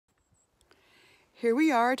Here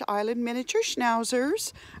we are at Island Miniature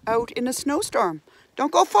Schnauzers out in a snowstorm.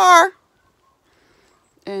 Don't go far.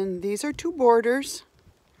 And these are two boarders.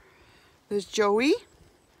 There's Joey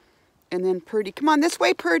and then Purdy. Come on this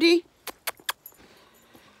way, Purdy.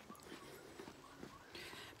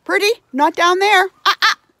 Purdy, not down there.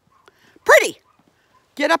 Purdy,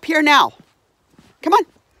 get up here now. Come on,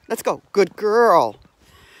 let's go. Good girl.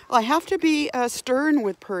 Well, I have to be stern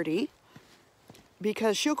with Purdy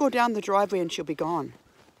because she'll go down the driveway and she'll be gone.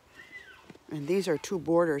 And these are two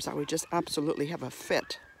boarders that would just absolutely have a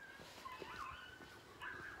fit.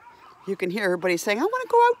 You can hear everybody saying, I want to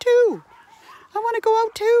go out too. I want to go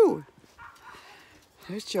out too.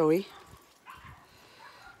 There's Joey.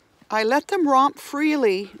 I let them romp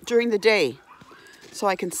freely during the day so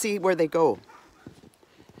I can see where they go.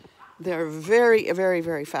 They're very, very,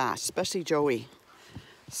 very fast, especially Joey.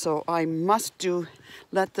 So I must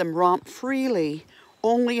let them romp freely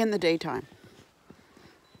only in the daytime.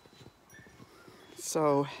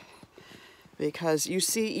 So, because you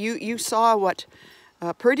see, you saw what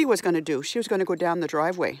Purdy was going to do. She was going to go down the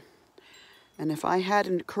driveway. And if I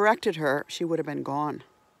hadn't corrected her, she would have been gone.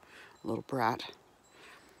 Little brat.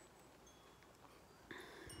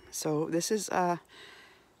 So this is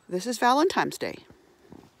Valentine's Day.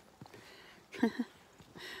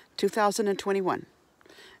 2021.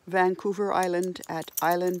 Vancouver Island at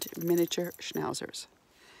Island Miniature Schnauzers.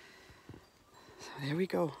 So there we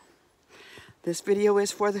go. This video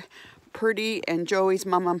is for the Purdy and Joey's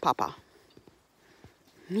mama and papa.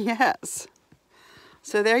 Yes.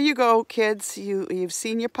 So there you go, kids. You've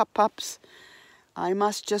seen your pups. I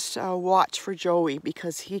must just watch for Joey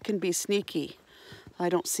because he can be sneaky. I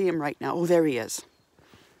don't see him right now. Oh, there he is.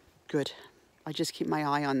 Good. I just keep my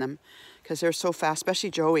eye on them because they're so fast, especially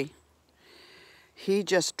Joey. He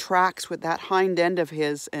just tracks with that hind end of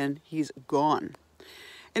his and he's gone.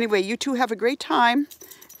 Anyway, you two have a great time.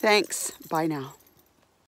 Thanks. Bye now.